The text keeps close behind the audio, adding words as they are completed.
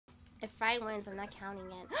If Fry wins, I'm not counting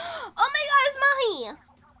it. Oh my god, it's Mahi!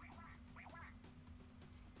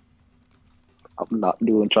 I'm not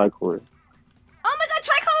doing tricolor. Oh my god,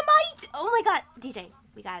 tricolor Mahi! Oh my god, DJ,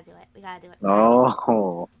 we gotta do it. We gotta do it.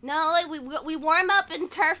 No. No, like we warm up in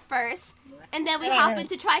turf first, and then we hop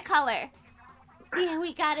into tricolor. Yeah,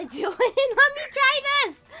 we gotta do it. Let me try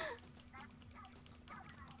this.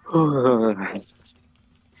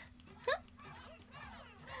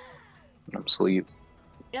 I'm asleep.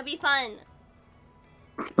 It'll be fun.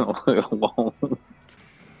 No, it won't.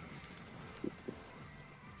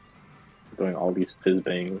 Doing all these fizz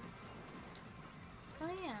bangs. Oh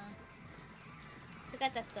yeah.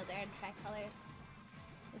 Forgot that's still there in tricolors.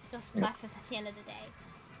 It's still splashes at the end of the day.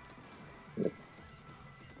 Yep.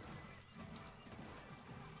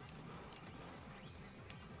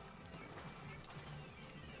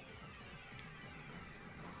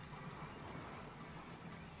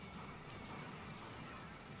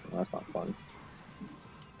 That's not fun.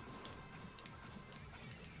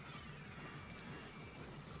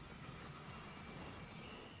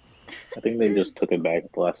 I think they just took it back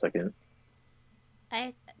at the last second.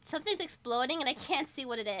 Something's exploding and I can't see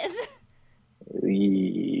what it is.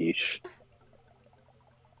 Yeesh.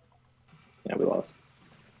 Yeah, we lost.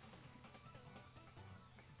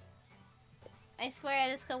 I swear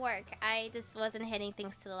this could work. I just wasn't hitting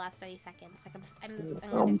things to the last 30 seconds. Like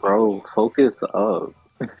I'm bro, focus up.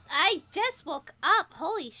 I just woke up.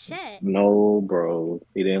 Holy shit. No, bro.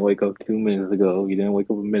 You didn't wake up 2 minutes ago. You didn't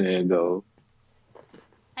wake up a minute ago.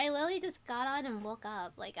 I literally just got on and woke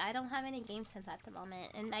up. Like, I don't have any game sense at the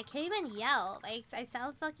moment. And I can't even yell. Like, I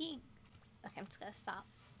sound fucking... Okay, I'm just gonna stop.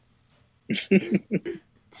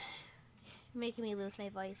 Making me lose my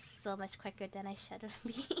voice so much quicker than I should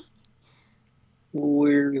be.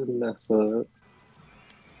 Where's Nessa?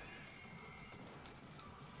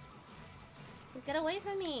 Get away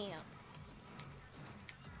from me.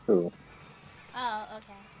 Who? Oh,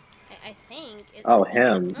 okay. I think. Oh,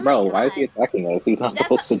 him. Oh bro, why is he attacking us? He's not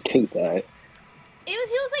supposed to do that. He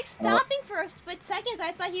was like stopping for a split second.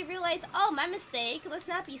 I thought he realized, oh, my mistake. Let's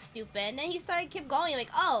not be stupid. And then he kept going. Like,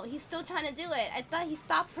 oh, he's still trying to do it. I thought he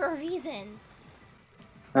stopped for a reason.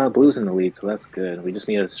 Blue's in the lead, so that's good. We just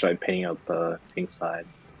need to start painting up the pink side.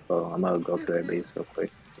 So I'm gonna go to their base real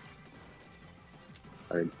quick.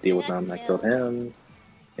 Or deal with them. I killed him.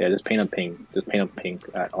 Yeah, just paint up pink. Just paint up pink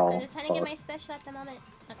at all. I'm just trying to get my special at the moment.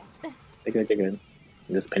 Okay. Take it, take it. I'm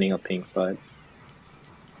just painting up pink side.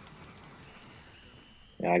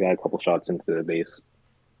 Yeah, I got a couple shots into the base.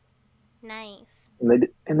 Nice. And they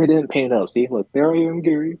didn't paint it up. See, look, there I am,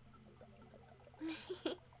 Gary.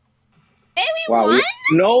 Hey, we won?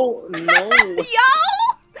 No. Yo!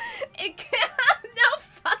 No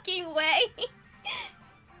fucking way.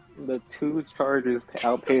 The 2 chargers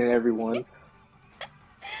outpainted everyone.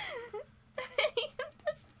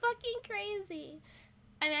 That's fucking crazy.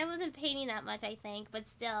 I mean, I wasn't painting that much, I think, but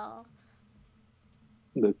still.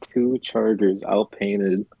 The 2 chargers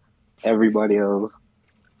outpainted everybody else.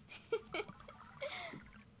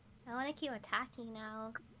 I want to keep attacking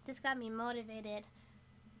now. This got me motivated.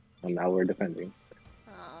 And now we're defending.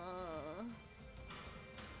 Oh.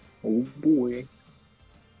 Oh boy.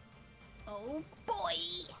 Oh boy.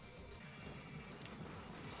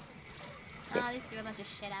 Oh, they threw a bunch of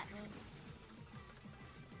shit at me.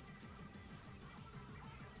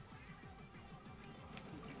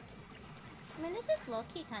 I mean, this is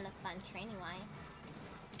low-key kind of fun training-wise.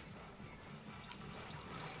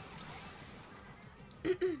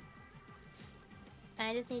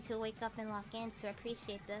 I just need to wake up and lock in to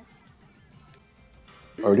appreciate this.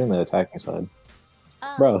 Oh, we're doing the attacking side.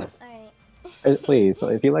 Oh, bro. Alright. Wait, so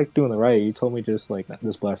if you like doing the right, you told me just like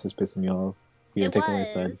this blast is pissing me off. You're taking the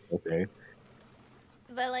side. Okay.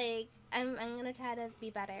 But like, I'm gonna try to be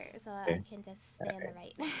better so I can just stay on the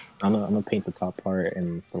right. I'm gonna paint the top part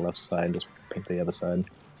and the left side, just paint the other side.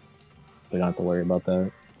 We don't have to worry about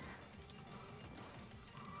that.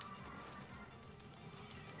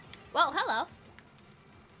 Well, hello.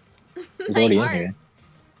 He's already in here.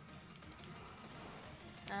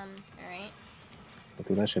 Alright. Don't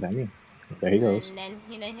do that shit at me. There he goes. And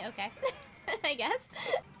then, okay. I guess.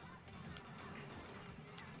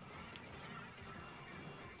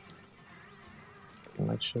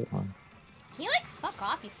 That shit on. Can you like fuck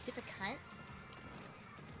off, you stupid cunt?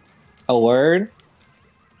 A word?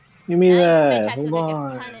 You mean that? Hold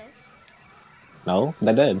on. No,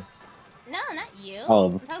 that did. No, not you.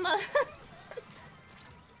 Oh. I'm talking about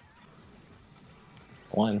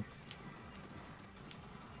 1.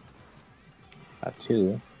 Got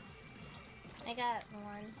 2. I got 1.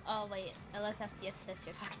 Oh wait, unless that's the assist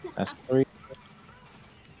you're talking about. That's 3.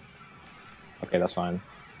 Okay, that's fine.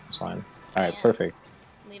 It's fine. Alright, Yeah. perfect.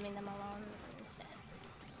 Leaving them alone.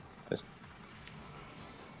 Shit.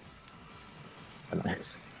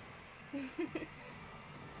 Nice.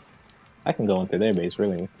 I can go into their base,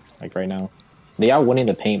 really. Like, right now. They are winning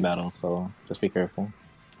the paint battle, so just be careful.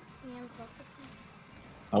 Yeah, I'm focusing.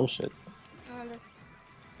 Oh, shit. The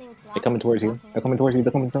thing They're coming towards you. They're coming towards you.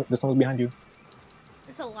 They're coming. There's someone behind you.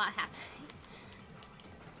 There's a lot happening.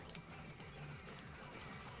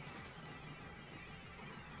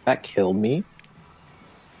 That killed me.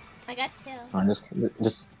 I got two.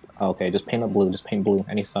 Just okay. Just paint up blue. Just paint blue.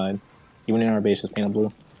 Any side. Even in our base, just paint up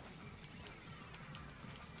blue.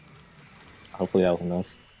 Hopefully that was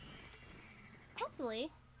enough. Hopefully.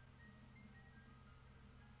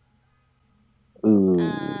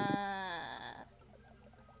 Ooh.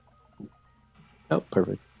 Oh,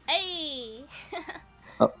 perfect. Hey!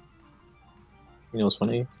 Oh. You know what's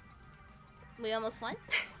funny? We almost won?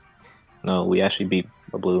 No, we actually beat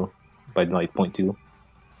the blue by like 0.2.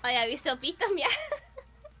 Oh yeah, we still beat them, yeah.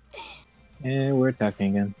 And we're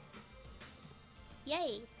attacking again.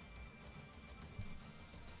 Yay.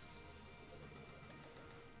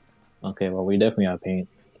 Okay, well, we definitely have paint.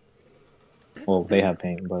 Well, they have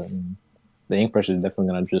paint, but the ink pressure is definitely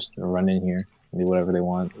gonna just run in here and do whatever they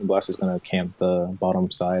want. The blast is gonna camp the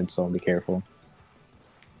bottom side, so be careful.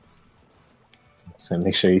 So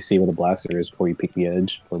make sure you see where the blaster is before you pick the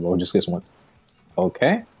edge, or we'll just get one.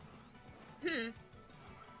 Okay.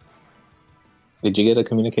 Did you get a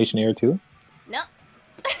communication error too? No.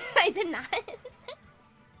 I did not.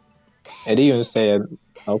 It didn't even say,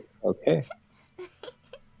 oh, okay.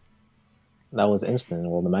 That was instant.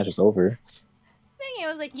 Well, the match is over. I think it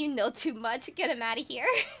was like, you know too much, get him out of here.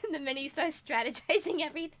 The minute you start strategizing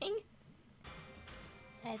everything.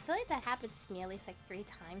 I feel like that happens to me at least like 3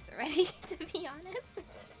 times already, to be honest.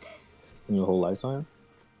 In your whole lifetime?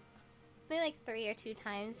 Maybe like 3 or 2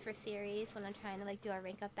 times for series when I'm trying to like do a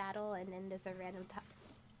rank up battle and then there's a random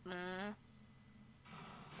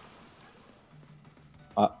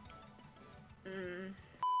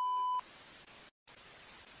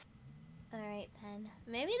Alright then.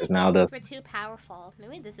 Maybe the Đexus were too powerful.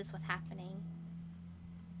 Maybe this is what's happening.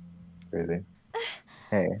 Crazy.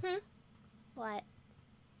 Hey. What?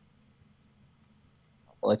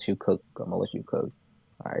 I'll let you cook. I'm gonna let you cook.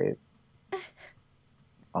 Alright.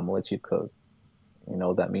 I'm gonna let you cook. You know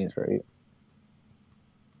what that means, right?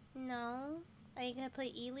 No. Are you gonna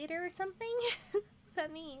play E-Leader or something? What's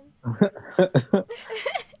that mean?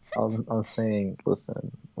 I'm saying,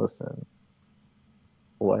 listen.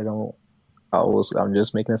 Why don't I'm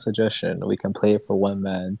just making a suggestion. We can play it for 1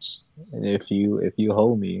 match, and if you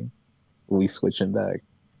hold me, we switching back.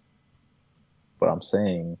 But I'm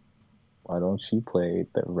saying, why don't you play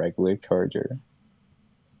the regular charger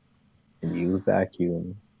and use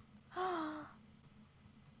vacuum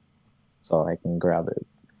so I can grab it?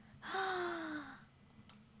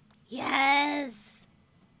 Yes!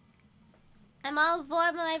 I'm all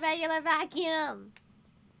for my regular vacuum!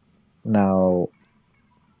 Now,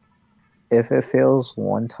 if it fails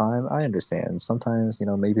 1 time, I understand. Sometimes,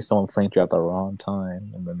 maybe someone flanked you at the wrong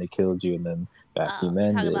time, and then they killed you, and then vacuum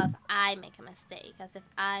ended. You're talking about if I make a mistake, as if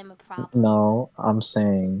I'm a problem. No, I'm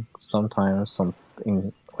saying sometimes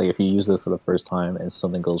something, like if you use it for the first time and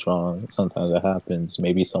something goes wrong, sometimes it happens.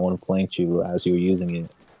 Maybe someone flanked you as you were using it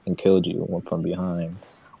and killed you from behind.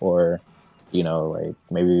 Or, like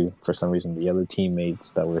maybe for some reason the other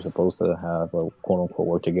teammates that were supposed to have a quote-unquote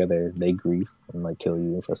work together, they grief and like kill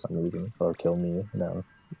you for some reason, or kill me,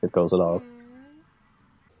 it throws it off.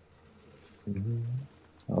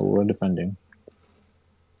 Oh, we're defending.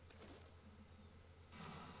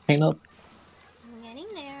 Paint up. I'm getting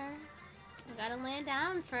there. I gotta land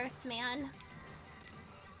down first, man.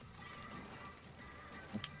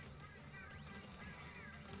 I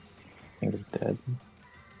think it's dead.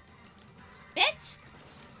 Bitch!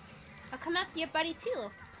 I'll come after your buddy too,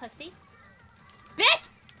 little pussy. Bitch!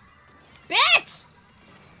 Bitch!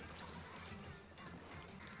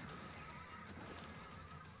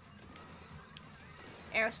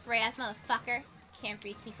 Aerospray ass motherfucker. Can't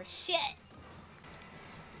reach me for shit.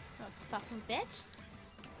 Fucking bitch.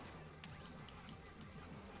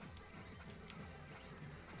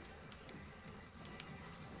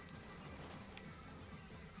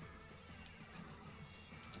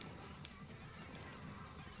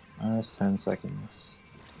 That's 10 seconds.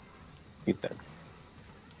 Keep that.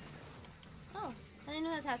 Oh, I didn't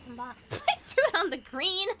know that had some bot. I threw it on the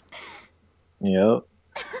green. Yep.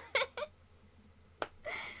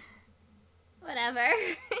 Whatever.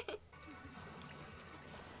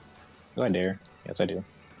 Do I dare? Yes, I do.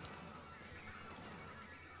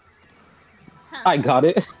 Huh. I got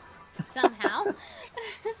it. Somehow.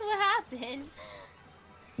 happened?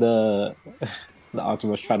 The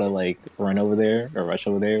Octopus try to like run over there or rush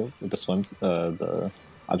over there with the swim the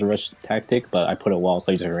Octopus tactic, but I put a wall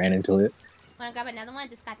so he just ran into it. Wanna grab another one? I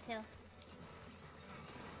just got two.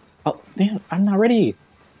 Oh damn! I'm not ready.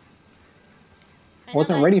 I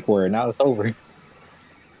wasn't ready for it. Now it's over.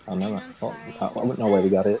 Oh no! I'm sorry. No way, we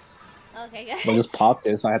got it. Okay, good. We just popped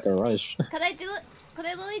it, so I had to rush. Cause I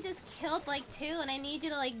literally just killed like two, and I need you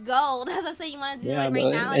to like go. That's what I'm saying. You want to do it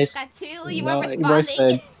right now? I just got two. You weren't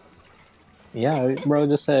responding. Yeah, bro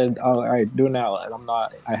just said, "Oh, all right, do it now." And I'm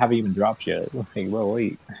not. I haven't even dropped yet. Like, bro,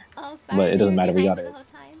 wait. Oh, sorry. But it doesn't matter. We got it. The whole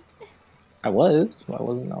time. I was. I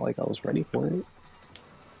wasn't not like I was ready for it.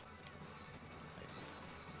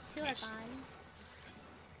 Two are gone.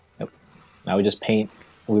 Yep. Now we just paint.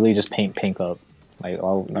 We really just paint pink up. Like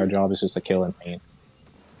all our job is just to kill and paint.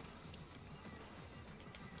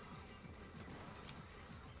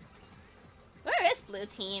 Where is blue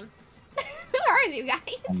team? Who are you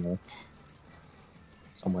guys?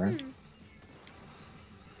 Somewhere.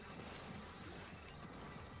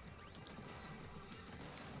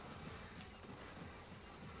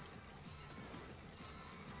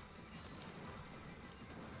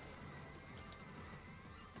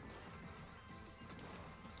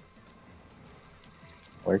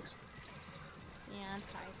 Works. Yeah, I'm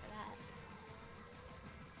sorry for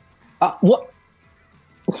that. What?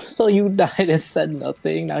 So you died and said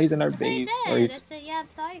nothing? Now he's in our base. I did. I said, yeah, I'm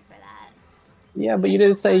sorry for that. Yeah, but you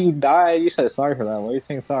didn't say you died. You said sorry for that. Why are you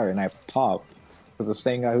saying sorry? And I popped. For the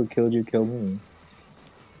same guy who killed you killed me.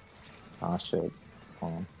 Ah, shit.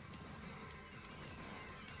 Hold on.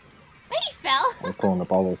 He fell. I'm pulling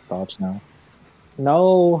up all those stops now.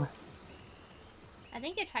 No! I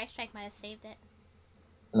think your tri-strike might have saved it.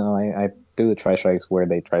 No, I threw the tri-strikes where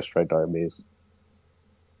they tri-striked our base.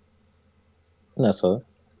 Nessa.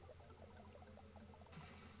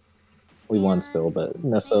 We won still, but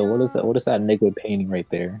Nessa, what is that? What is that nigga painting right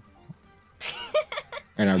there?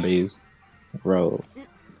 In our base, bro.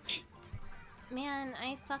 Man,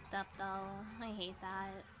 I fucked up though. I hate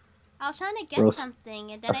that. I was trying to get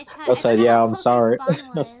something, and then I tried. Bro said, "Yeah, I'm sorry."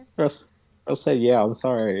 Bro said, "Yeah, I'm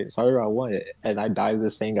sorry. Sorry about what?" And I died to the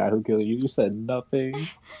same guy who killed you. You said nothing.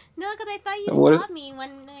 No, because I thought you saw me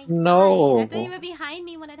when I died. I thought you were behind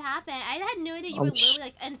me when it happened. I had no idea you were literally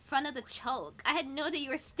like in front of the choke. I had no idea you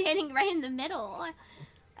were standing right in the middle.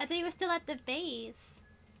 I thought you were still at the base.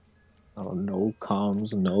 Oh, no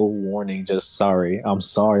comms, no warning, just sorry. I'm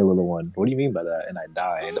sorry, little one. What do you mean by that? And I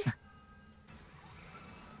died.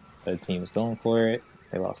 The team's going for it.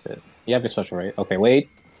 They lost it. You have your special, right? Okay, wait.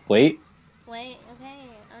 Wait, okay.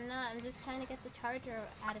 I'm not. I'm just trying to get the charger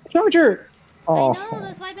out of here. Charger! Oh. I know,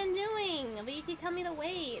 that's what I've been doing. But you keep telling me to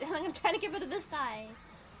wait. I'm trying to get rid of this guy.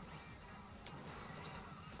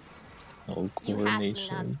 No you hacked me,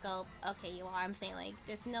 not scope. Okay, you are. I'm saying, like,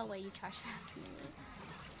 there's no way you charge faster than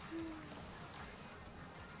me.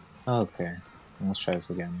 Okay. Let's try this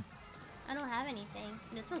again. I don't have anything.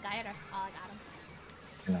 There's some guy at our spot. I got him.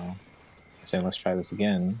 You know. I'm saying let's try this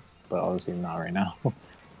again, but obviously not right now.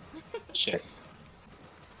 Shit.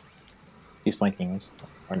 He's flanking us.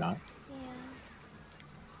 Or not. Yeah.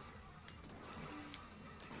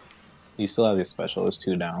 You still have your special. It's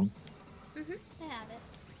 2 down. Mm-hmm.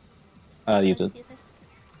 I have it. Use it.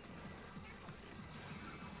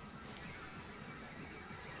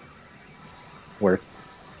 Work.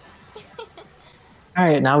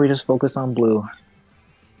 Alright, now we just focus on blue.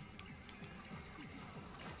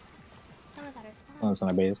 Oh, it's on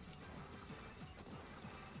our base.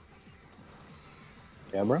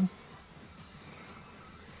 Yeah, bro.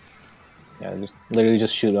 Yeah, just literally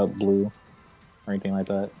just shoot up blue or anything like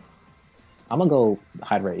that. I'm gonna go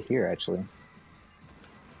hide right here, actually.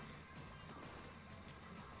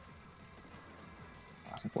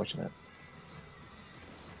 That's unfortunate.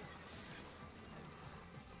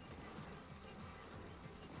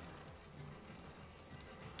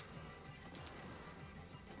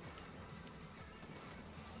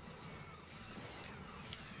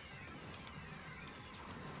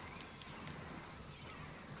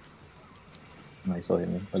 No, he still hit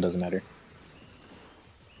me. It doesn't matter.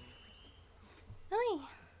 Really?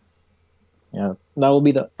 Yeah, that will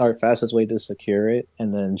be our fastest way to secure it,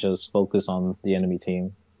 and then just focus on the enemy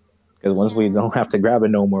team. Because once we don't have to grab it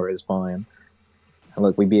no more, it's fine. And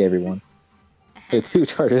look, we beat everyone. The 2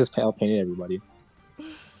 chargers painted everybody. Yeah,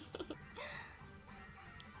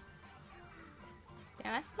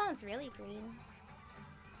 my spawn's really green.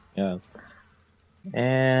 Yeah.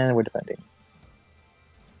 And we're defending.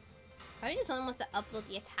 I just almost to upload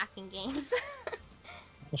the attacking games.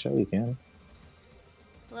 I'm sure we can.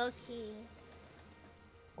 Low key.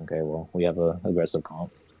 Okay, well, we have a aggressive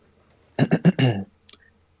comp.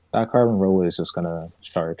 That carbon roll is just gonna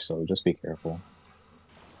shark, so just be careful.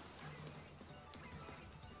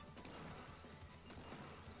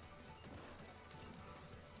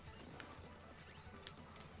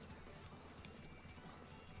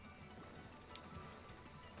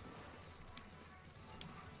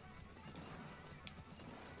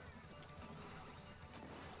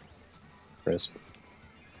 Crisp.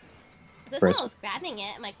 This one was grabbing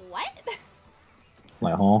it. I'm like, what?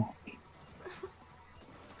 Like, huh?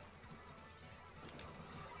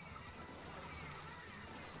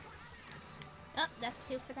 Oh, that's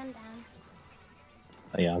 2 for them down.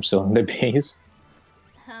 Yeah, I'm still in the base.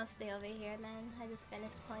 I'll stay over here then. I just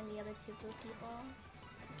finished pulling the other 2 blue people.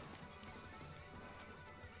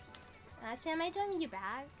 Actually, am I joining you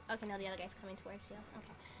back? Okay, no, the other guy's coming towards you.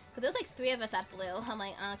 Okay. Because there's like 3 of us at blue. I'm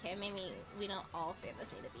like, okay, maybe we don't all 3 of us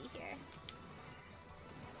need to be here.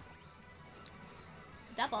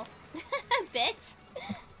 Double. Bitch!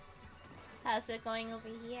 How's it going over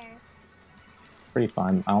here? Pretty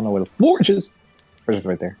fine. I don't know where the forge is. Forge is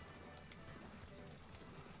right there.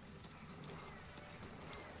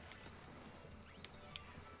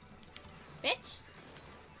 Bitch!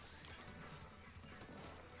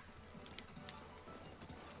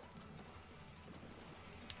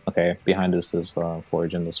 Okay, behind us is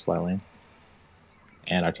forge in the supply lane.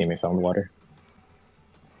 And our teammate fell in the water.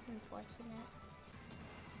 Unfortunate.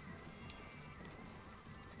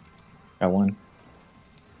 Got one.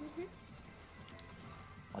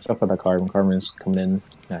 Watch out for that carbon. Carbon's coming in.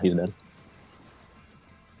 Yeah, he's dead.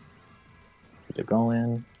 Keep it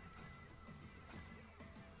going.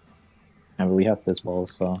 And we have this ball,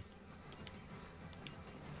 so.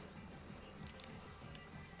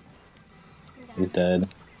 He's dead.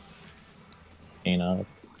 Ain't up.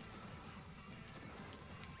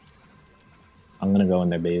 I'm gonna go in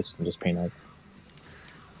their base and just paint up.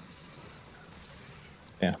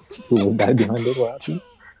 Yeah. Who was that behind us? What happened?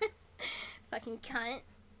 Fucking cunt.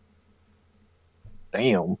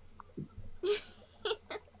 Damn.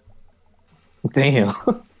 Damn.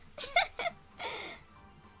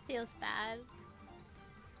 Feels bad.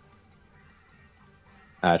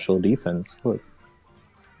 Actual defense. Look.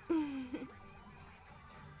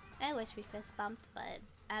 I wish we fist bumped, but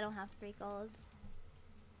I don't have 3 golds.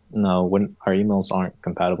 No, when our emails aren't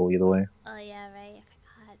compatible either way. Oh yeah, right.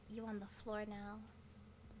 I forgot. You on the floor now.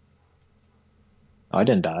 Oh, I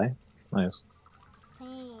didn't die. Nice.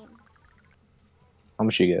 Same. How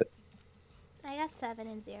much you get? I got 7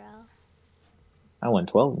 and 0. I went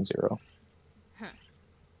 12 and 0. Huh.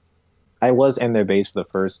 I was in their base for the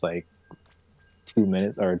first like 2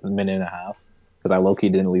 minutes or a minute and a half because I low-key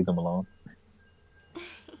didn't leave them alone.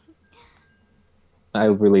 I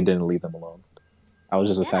really didn't leave them alone. I was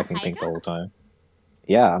just attacking Pink the whole time.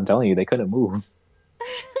 Yeah, I'm telling you, they couldn't move.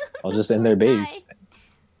 I was just in their base.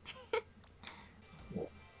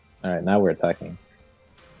 Alright, now we're attacking.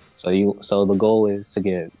 So the goal is to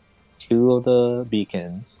get 2 of the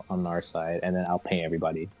beacons on our side, and then I'll paint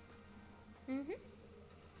everybody.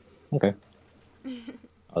 Okay.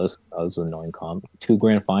 Oh, that was an annoying comp. 2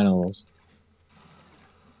 grand finals.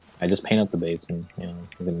 I just paint up the base and, you know,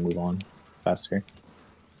 we're gonna move on faster.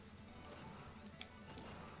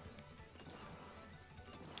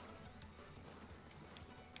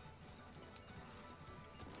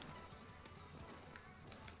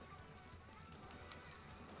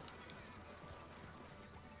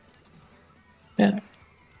 Yeah.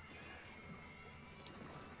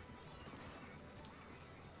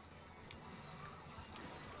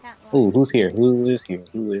 Oh, who's here? Who is here?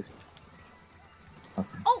 Who is? Okay.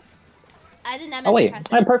 Oh, I did not. Oh wait,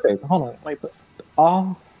 I'm perfect. Hold on, wait.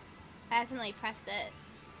 Oh. I accidentally pressed it.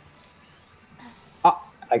 Oh,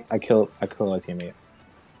 I killed my teammate.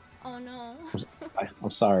 Oh no. I'm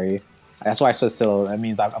sorry. That's why I stood still. That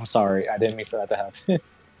means I'm sorry. I didn't mean for that to happen.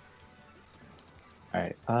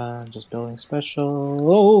 Alright, just building special.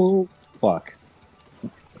 Oh, fuck.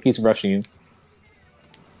 He's rushing you.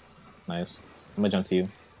 Nice. I'm gonna jump to you.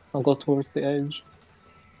 I'll go towards the edge.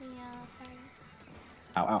 Yeah, sorry.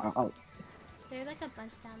 Ow, ow, ow, ow. There's like a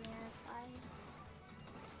bunch down there, that's why.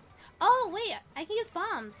 Oh, wait, I can use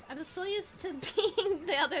bombs. I was so used to being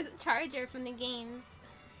the other charger from the games.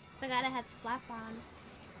 The guy that had splat bombs.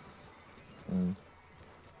 Mm.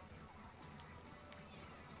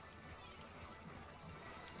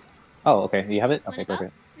 Oh, okay. You have it? Okay,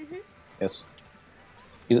 perfect. Yes.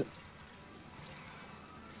 Use it.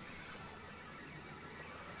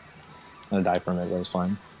 I'm gonna die from it, but it's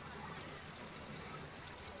fine.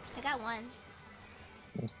 I got 1.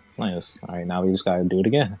 Nice. Alright, now we just gotta do it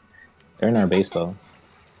again. They're in our base, though.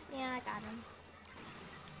 Yeah, I got him.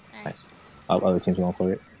 Right. Nice. Other teams going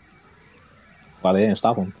for it. Wow, they didn't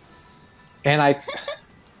stop him. And I...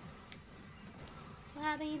 What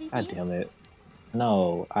happened, God EDC? damn it.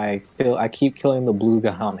 No, I keep killing the blue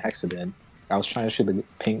guy on accident. I was trying to shoot the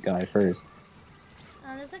pink guy first.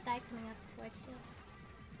 Oh, there's a guy coming up towards you.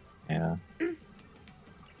 Yeah.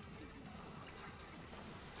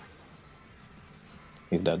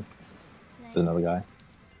 He's dead. Nice. There's another guy.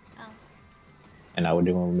 Oh. And now we're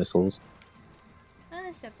doing missiles. Oh,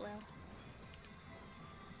 there's a blue.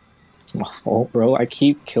 My fault, bro. I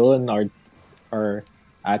keep killing our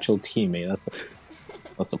actual teammate.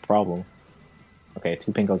 That's the problem. Okay,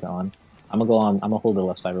 2 pink goes on. I'm gonna go on. I'm gonna hold the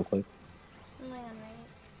left side real quick. I'm going on right.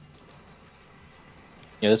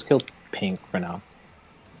 Yeah, let's kill pink for now.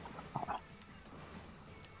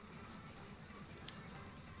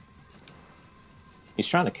 He's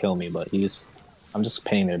trying to kill me, but I'm just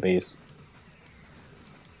painting their base.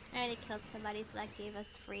 I already killed somebody, so that gave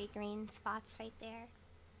us 3 green spots right there.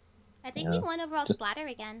 I think Yeah, we won overall splatter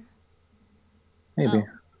again. Maybe. Oh.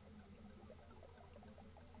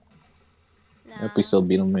 No. If we still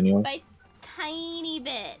beat them anyway. By tiny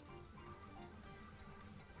bit.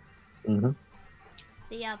 Mm-hmm.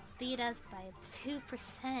 They beat us by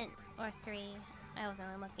 2% or 3. I wasn't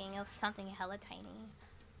really looking. It was something hella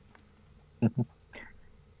tiny.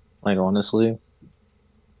 Like, honestly,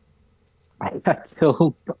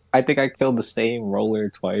 I think I killed the same roller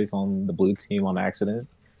twice on the blue team on accident.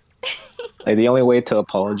 Like, the only way to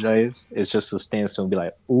apologize is just to stand still and be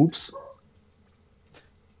like, oops.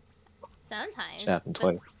 Sometimes. It happened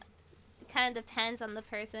twice. It kind of depends on the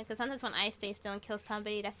person, because sometimes when I stay still and kill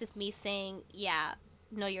somebody, that's just me saying, yeah,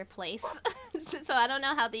 know your place. So I don't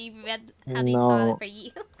know how they saw it for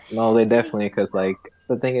you. No, they definitely, because, like,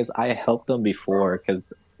 the thing is, I helped them before,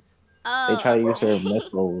 because they try to use their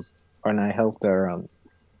missiles, and I helped their,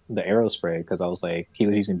 the arrow spray, because I was like, he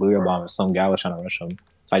was using blue bomb, and some guy was trying to rush him.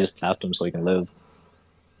 So I just tapped him so he can live.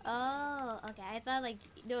 Oh, okay. I thought, like,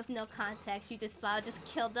 there was no context. You just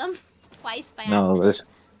killed them twice by No, accident.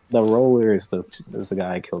 the roller is the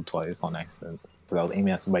guy I killed twice on accident. Because I was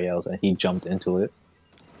aiming at somebody else, and he jumped into it.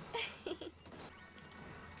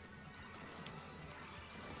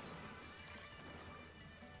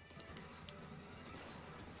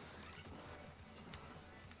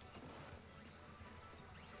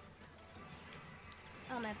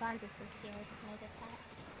 Oh, my bond disappeared when I did that.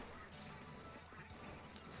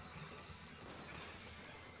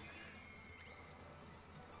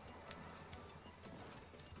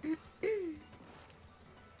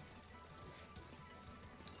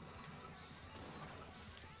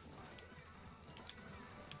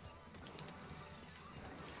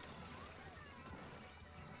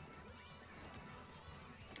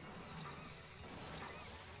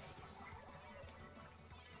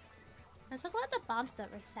 I'm so glad the bombs don't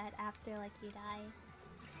reset after, like, you die.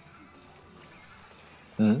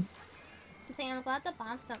 Hmm? I'm saying I'm glad the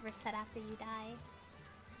bombs don't reset after you die.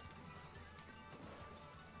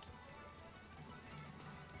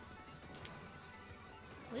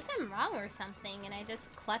 At least I'm wrong or something, and I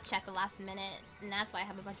just clutch at the last minute, and that's why I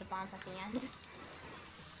have a bunch of bombs at the end.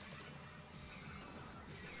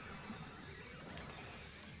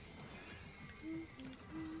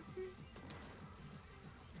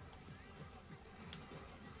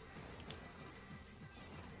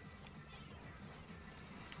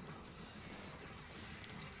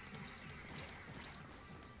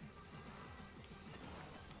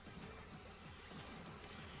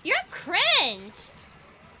 You're cringe!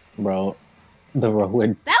 Bro, the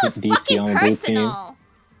roller that was DC fucking on the personal. blue team.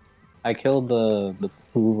 I killed the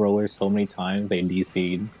blue rollers so many times they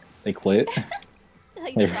DC'd. They quit.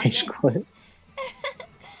 Like, They rage quit.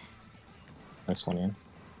 That's funny.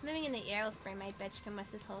 Living in the aerospray might bitch too much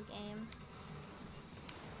this whole game.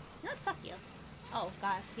 No, fuck you. Oh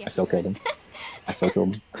god. I still killed him. I still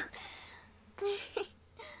killed him.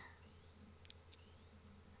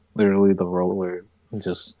 Literally, the roller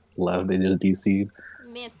just left. They just DC'd.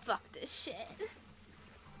 Man, fuck this shit.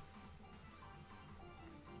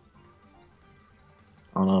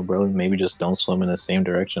 I don't know, bro. Maybe just don't swim in the same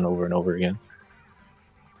direction over and over again.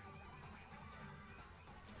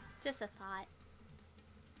 Just a thought.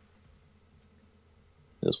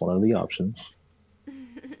 Just one of the options.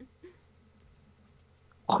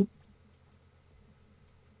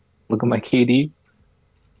 Look at my KD. Is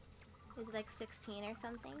it like 16 or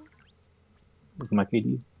something? Look at my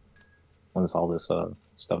KD. Once all this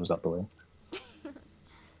stuff is out the way.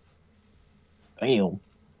 Damn.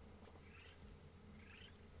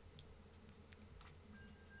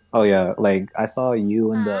 Oh yeah, like I saw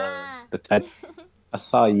you and I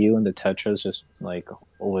saw you and the Tetras just like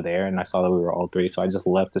over there, and I saw that we were all three, so I just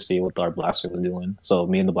left to see what our blaster was doing. So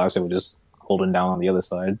me and the blaster were just holding down on the other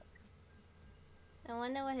side. I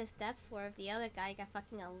wonder what his depths were if the other guy got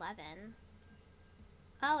fucking 11.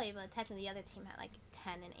 Oh wait, but technically the other team had like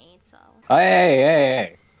 10 and 8, so...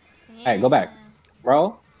 Hey! Yeah. Hey, go back.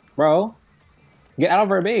 Bro? Get out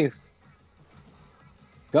of our base!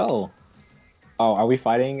 Go! Oh, are we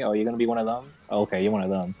fighting? Oh, you're gonna be one of them? Oh, okay, you're one of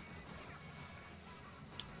them.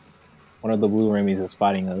 One of the blue Remy's is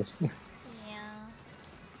fighting us.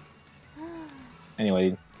 Yeah.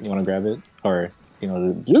 Anyway, you wanna grab it? Or,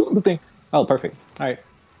 do the thing. Oh, perfect. Alright.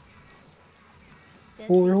 Just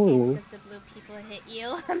in case if the blue people hit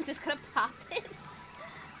you, I'm just gonna pop it.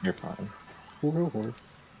 You're fine.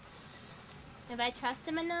 If I trust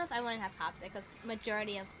him enough, I wouldn't have popped it, because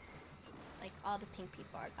majority of, like, all the pink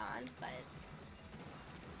people are gone, but...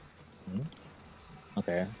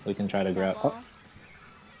 Okay, we can try to grab... Oh.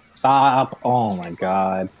 Stop! Oh my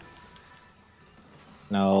god.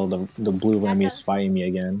 No, the blue Remy's fighting me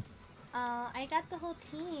again. I got the whole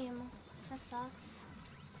team. That sucks.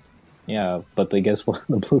 Yeah, but guess what?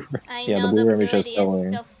 The blue Remy just fell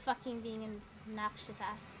in. Still fucking being an obnoxious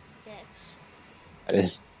ass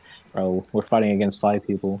bitch. Bro, we're fighting against 5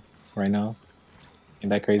 people right now. Ain't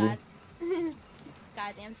that crazy?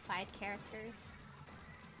 Goddamn side characters.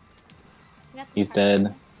 He's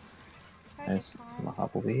dead. Nice. I'm gonna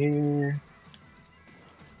hop over here.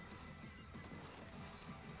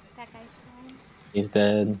 That guy's dead. He's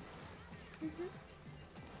dead.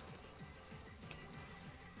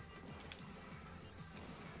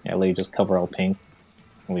 Yeah, let you just cover all pink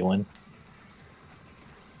and we win.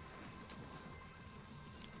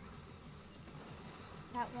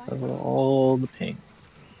 Cover all the pink.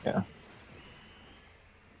 Yeah.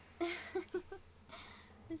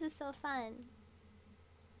 This is so fun.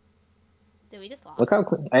 Did we just lose? Look how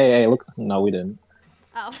hey, look. No, we didn't.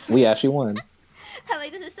 Oh. We actually won. I'm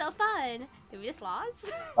like, this is so fun. Did we just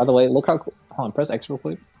lose? By the way, look how hold on, press X real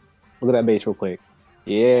quick. Look at that base real quick.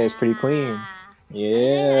 Yeah, it's pretty clean.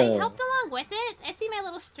 Yeah. I helped along with it. I see my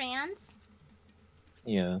little strands.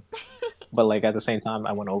 Yeah. But like at the same time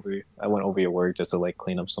I went over your work just to like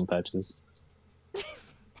clean up some patches.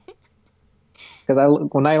 Because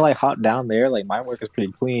when I like hop down there, like my work is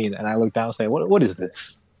pretty clean, and I look down and say, "What is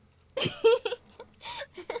this?" If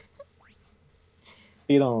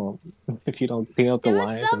you don't clean up the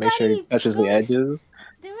lines and make sure it touches the edges.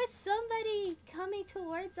 There was somebody coming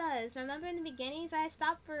towards us. Remember in the beginning, so I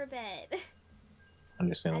stopped for a bit.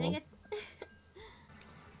 Understandable.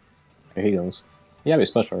 There he goes. You have a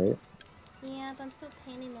special, right? Yeah, but I'm still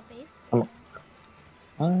painting the base. Okay.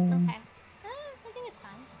 I think it's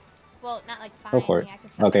fine. Well, not like fine. Go for it. I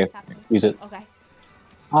can Okay, use it. Okay.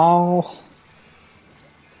 Oh.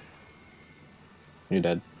 You're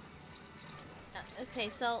dead. Okay,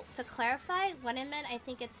 so to clarify, what I meant, I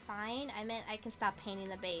think it's fine. I meant I can stop painting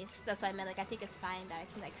the base. That's what I meant. Like, I think it's fine that I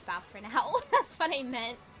can like stop for now. That's what I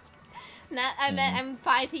meant. Not, I meant I'm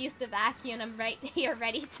fine to use the vacuum. I'm right here,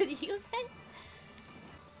 ready to use it.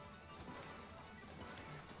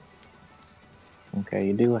 Okay,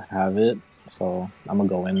 you do have it, so I'm gonna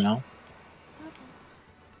go in now. Okay.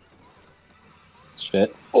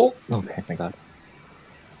 Shit. Oh. Okay, thank God.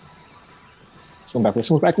 Swim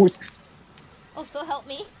backwards. Oh, still help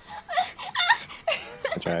me.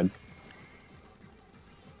 I tried.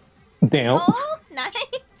 Damn. Oh, nice.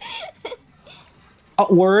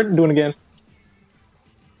 Oh, word. Doing it again.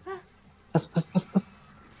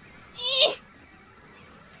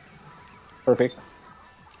 Perfect.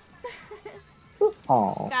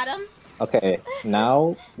 Oh. Got him. Okay,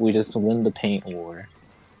 now we just win the paint war.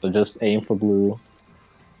 So just aim for blue.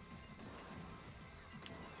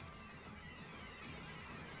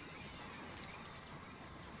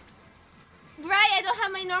 Right, I don't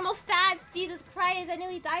have my normal stats. Jesus Christ, I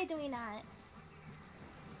nearly died doing that.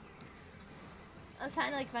 I was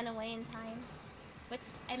trying to like run away in time, which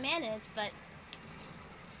I managed, but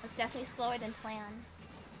it's definitely slower than planned.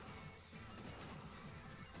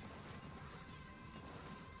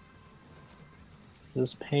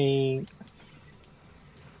 Just paint.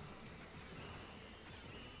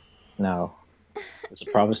 No. Is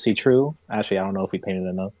the prophecy true? Actually, I don't know if we painted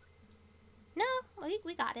enough. No,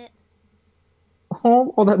 we got it.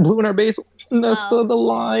 Oh, all that blue in our base. Nessa, the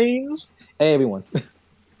lines. Hey, everyone.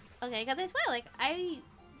 Okay, because I swear, like, I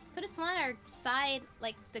could have sworn our side,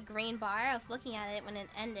 like, the green bar, I was looking at it when it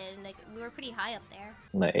ended, and, like, we were pretty high up there.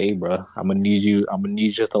 Like, hey, bro, I'm gonna need you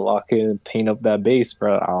to lock in and paint up that base,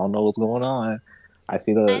 bro. I don't know what's going on. I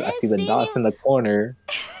see the dots in the corner.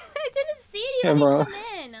 I didn't see you yeah, bro. come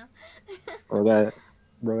in. bro,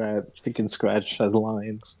 that chicken scratch has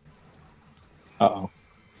lines. Uh-oh.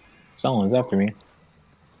 Someone's after me.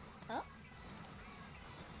 Oh?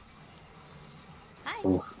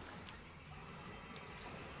 Oof.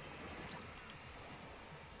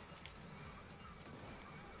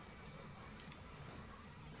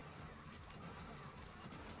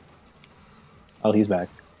 Oh, he's back.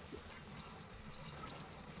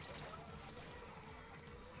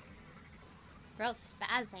 Bro's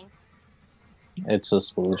spazzing. It's a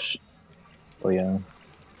sploosh. Oh yeah.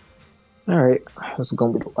 Alright, this is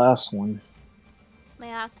gonna be the last one. My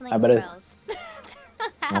acting I like bet it's... froze.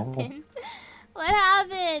 What happened? What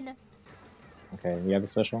happened? Okay, you have a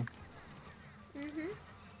special?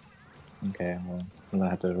 Okay, well, I'm gonna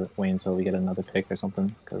have to wait until we get another pick or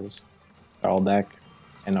something, because they're all back,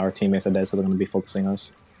 and our teammates are dead, so they're gonna be focusing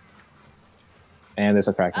us. And there's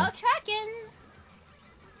a Kraken. Oh, tracking!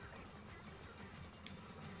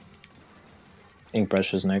 Ink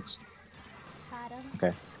Brush is next. Got him.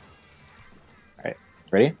 Okay. Alright,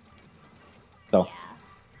 ready? Go. Yeah.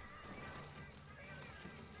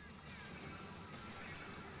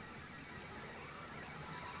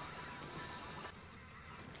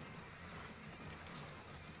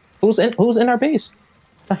 Who's in our base?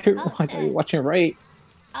 I thought you Oh, were watching right.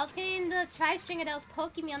 I was getting the tri-stringer that was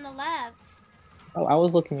poking me on the left. Oh, I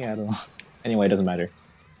was looking at him. Anyway, it doesn't matter.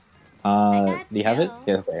 I got Do you have it?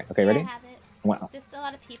 two. Yeah, okay. Okay, Yeah, ready? I have it. Wow. There's still a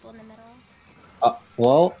lot of people in the middle.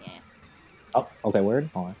 Well. Yeah. Oh, okay,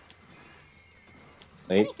 word. Hold on.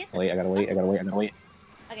 Wait, How do you get wait, this? I gotta wait, I gotta wait, I gotta wait.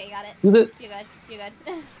 Okay, you got it. Do it. You're good. You're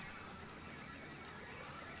good.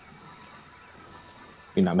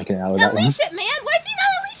 You're not making it out of that one. Unleash it, man! Why is he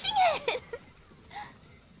not unleashing it?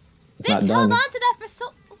 It's Bitch not held done. on to that for so...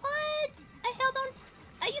 What? I held on...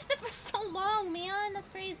 I used it for so long, man. That's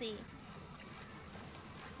crazy.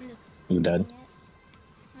 I'm just... You dead. it.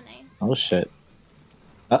 Oh, nice. Oh shit.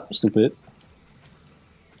 Oh, stupid.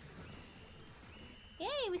 Yay,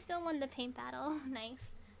 we still won the paint battle.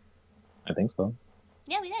 Nice. I think so.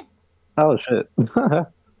 Yeah, we did. Oh shit.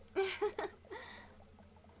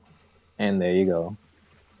 And there you go.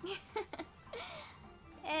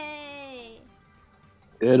 Hey.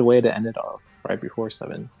 Good way to end it off. Right before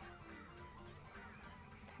 7.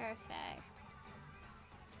 Perfect.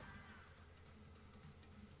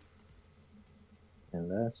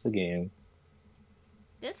 And that's the game.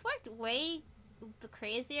 This worked way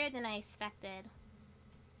crazier than I expected.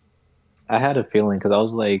 I had a feeling because I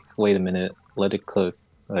was like, wait a minute, let it cook.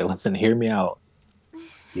 Like, listen, hear me out.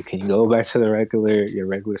 You can go back to your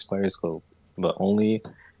regular spider scope, but only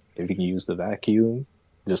if you can use the vacuum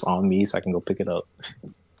just on me so I can go pick it up.